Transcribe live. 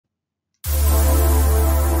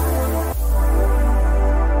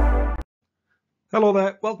Hello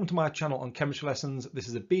there, welcome to my channel on chemistry lessons. This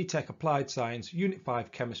is a BTEC Applied Science Unit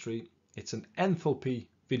 5 Chemistry. It's an enthalpy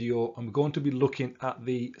video and we're going to be looking at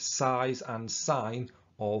the size and sign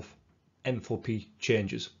of enthalpy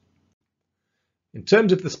changes. In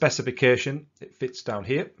terms of the specification, it fits down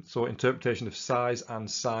here. So interpretation of size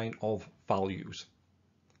and sign of values.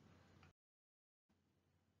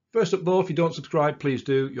 First up though, if you don't subscribe, please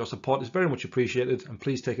do. Your support is very much appreciated and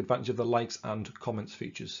please take advantage of the likes and comments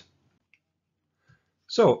features.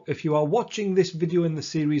 So if you are watching this video in the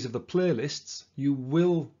series of the playlists, you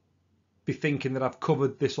will be thinking that I've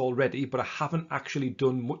covered this already, but I haven't actually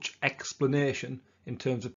done much explanation in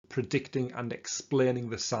terms of predicting and explaining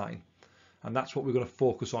the sign. And that's what we're going to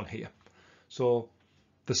focus on here. So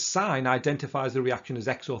the sign identifies the reaction as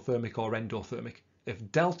exothermic or endothermic.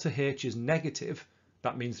 If delta H is negative,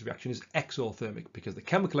 that means the reaction is exothermic because the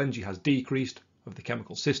chemical energy has decreased of the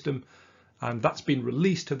chemical system, and that's been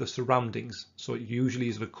released to the surroundings. So it usually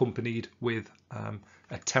is accompanied with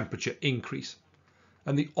a temperature increase.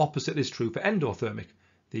 And the opposite is true for endothermic.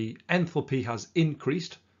 The enthalpy has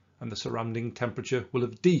increased and the surrounding temperature will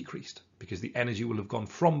have decreased because the energy will have gone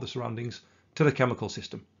from the surroundings to the chemical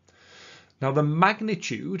system. Now the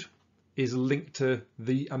magnitude is linked to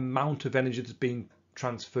the amount of energy that's being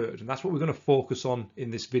transferred, and that's what we're going to focus on in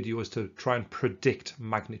this video, is to try and predict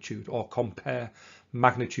magnitude or compare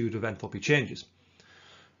magnitude of enthalpy changes.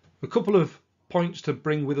 A couple of points to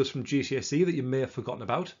bring with us from GCSE that you may have forgotten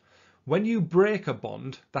about. When you break a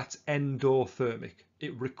bond, that's endothermic.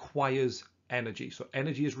 It requires energy, so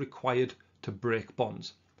energy is required to break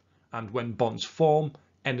bonds, and when bonds form,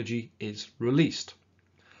 energy is released.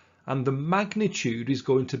 And the magnitude is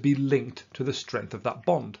going to be linked to the strength of that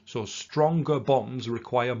bond. So stronger bonds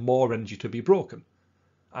require more energy to be broken.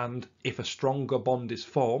 And if a stronger bond is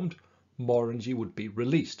formed, more energy would be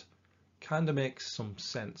released. Kind of makes some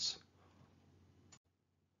sense.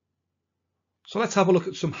 So let's have a look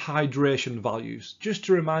at some hydration values. Just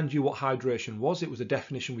to remind you what hydration was, it was a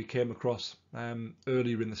definition we came across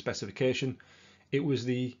earlier in the specification. It was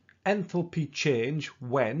the enthalpy change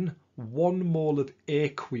when 1 mole of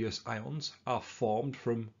aqueous ions are formed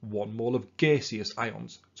from 1 mole of gaseous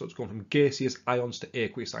ions. So it's gone from gaseous ions to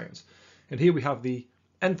aqueous ions. And here we have the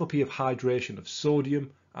enthalpy of hydration of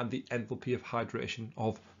sodium and the enthalpy of hydration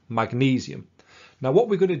of magnesium. Now what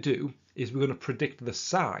we're going to do is we're going to predict the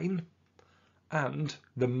sign and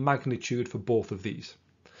the magnitude for both of these.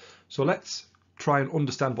 So let's try and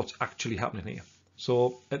understand what's actually happening here.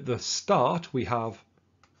 So at the start we have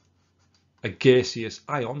a gaseous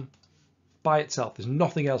ion by itself. There's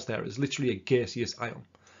nothing else there. It's literally a gaseous ion.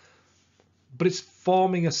 But it's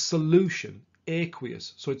forming a solution,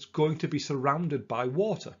 aqueous, so it's going to be surrounded by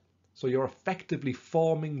water. So you're effectively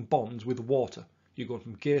forming bonds with water. You're going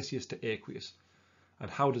from gaseous to aqueous. And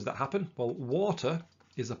how does that happen? Well, water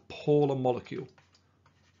is a polar molecule.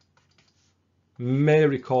 May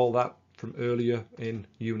recall that from earlier in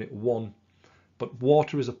Unit 1. But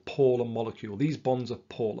water is a polar molecule. These bonds are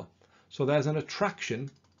polar. So there's an attraction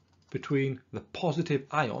between the positive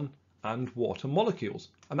ion and water molecules,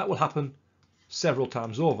 and that will happen several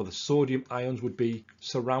times over. The sodium ions would be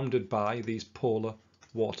surrounded by these polar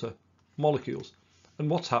water molecules, and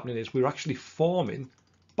what's happening is we're actually forming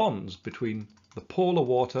bonds between the polar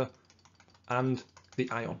water and the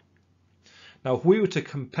ion. Now if we were to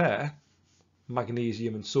compare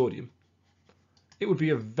magnesium and sodium, it would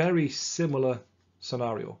be a very similar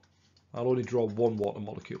scenario. I'll only draw one water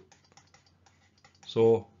molecule.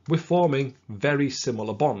 So we're forming very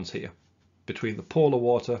similar bonds here between the polar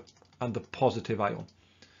water and the positive ion.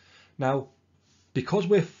 Now, because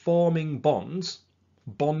we're forming bonds,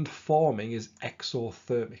 bond forming is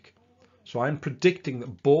exothermic. So I'm predicting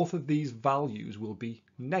that both of these values will be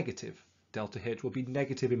negative. Delta H will be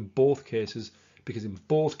negative in both cases because in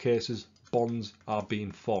both cases bonds are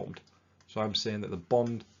being formed. So I'm saying that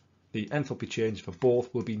the enthalpy change for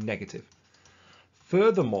both will be negative.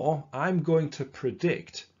 Furthermore, I'm going to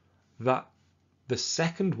predict that the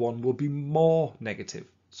second one will be more negative.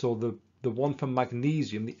 So the one for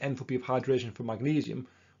magnesium, the enthalpy of hydration for magnesium,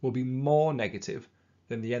 will be more negative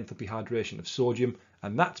than the enthalpy hydration of sodium.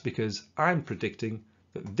 And that's because I'm predicting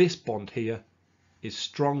that this bond here is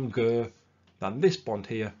stronger than this bond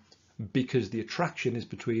here because the attraction is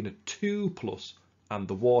between a 2+ and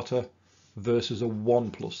the water versus a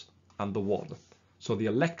 1+ and the water. So the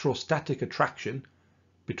electrostatic attraction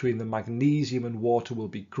between the magnesium and water will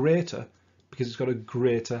be greater because it's got a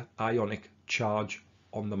greater ionic charge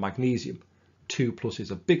on the magnesium. 2+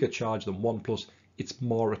 is a bigger charge than 1+. It's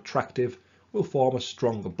more attractive, will form a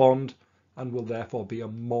stronger bond, and will therefore be a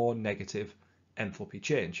more negative enthalpy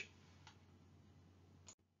change.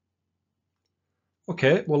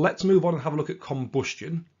 Okay, well, let's move on and have a look at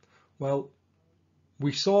combustion. Well,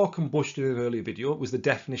 we saw combustion in an earlier video. It was the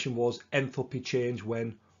definition was enthalpy change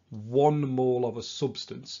when 1 mole of a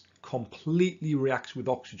substance completely reacts with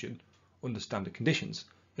oxygen under standard conditions.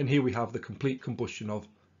 And here we have the complete combustion of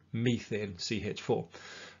methane, CH4.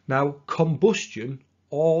 Now, combustion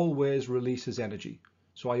always releases energy.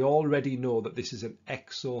 So I already know that this is an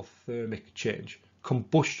exothermic change.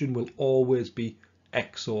 Combustion will always be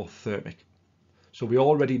exothermic. So we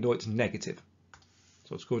already know it's negative.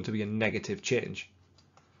 So it's going to be a negative change.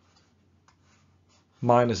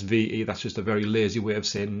 Minus VE, that's just a very lazy way of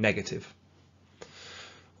saying negative.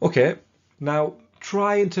 Okay, now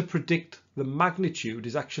trying to predict the magnitude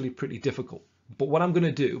is actually pretty difficult. But what I'm going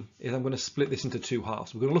to do is I'm going to split this into two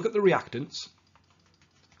halves. We're going to look at the reactants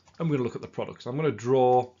and we're going to look at the products. I'm going to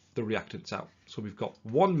draw the reactants out. So we've got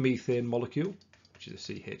one methane molecule, which is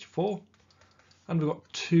a CH4, and we've got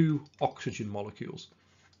two oxygen molecules.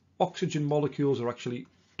 Oxygen molecules are actually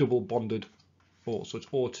double bonded O, so it's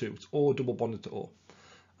O2, it's O double bonded to O.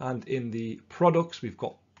 And in the products, we've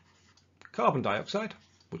got carbon dioxide,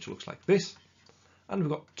 which looks like this, and we've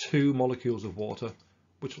got two molecules of water,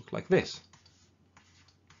 which look like this.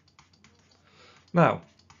 Now,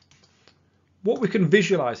 what we can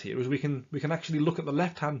visualize here is we can actually look at the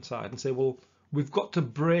left-hand side and say, well, we've got to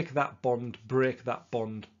break that bond, break that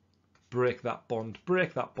bond, break that bond,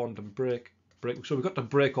 break that bond, and break. So we've got to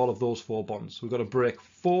break all of those 4 bonds. So we've got to break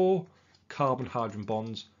 4 carbon-hydrogen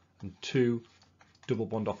bonds and 2 double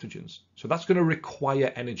bond oxygens. So that's going to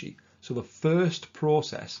require energy. So the first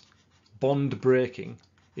process, bond breaking,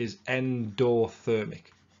 is endothermic.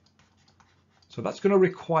 So that's going to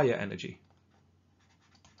require energy.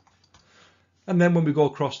 And then when we go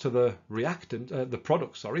across to the reactant, the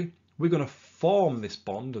product, sorry, we're going to form this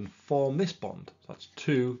bond and form this bond. So that's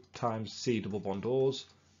 2 times C double bond O's,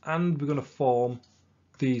 and we're going to form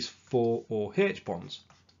these 4 OH bonds.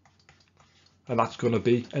 And that's going to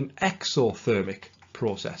be an exothermic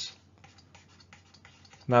process.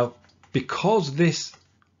 Now, because this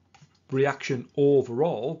reaction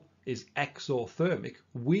overall is exothermic,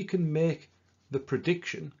 we can make the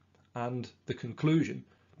prediction and the conclusion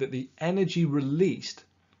that the energy released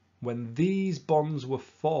when these bonds were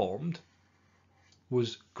formed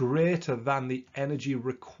was greater than the energy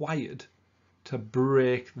required to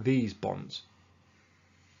break these bonds.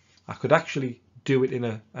 I could actually do it in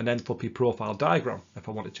an enthalpy profile diagram if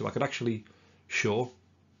I wanted to. I could actually show,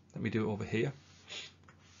 let me do it over here,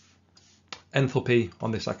 enthalpy on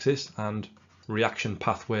this axis and reaction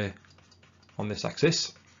pathway on this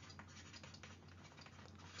axis.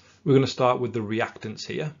 We're going to start with the reactants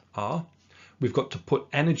here, R. We've got to put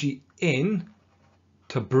energy in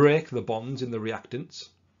to break the bonds in the reactants.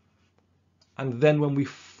 And then when we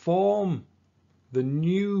form the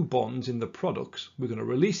new bonds in the products, we're going to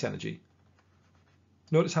release energy.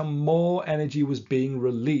 Notice how more energy was being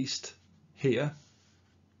released here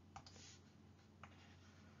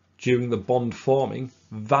during the bond forming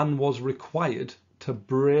than was required to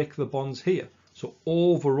break the bonds here. So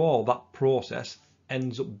overall, that process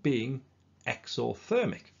ends up being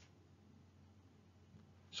exothermic.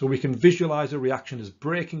 So we can visualize a reaction as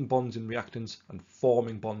breaking bonds in reactants and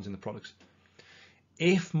forming bonds in the products.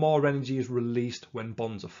 If more energy is released when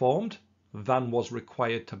bonds are formed than was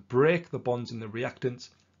required to break the bonds in the reactants,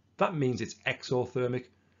 that means it's exothermic.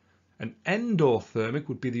 And endothermic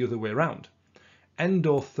would be the other way around.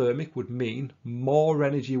 Endothermic would mean more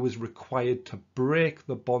energy was required to break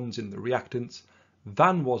the bonds in the reactants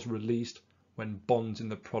than was released when bonds in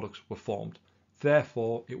the products were formed.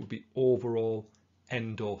 Therefore, it would be overall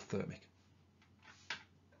endothermic.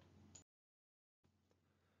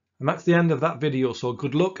 And that's the end of that video. So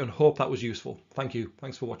good luck and hope that was useful. Thank you.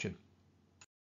 Thanks for watching.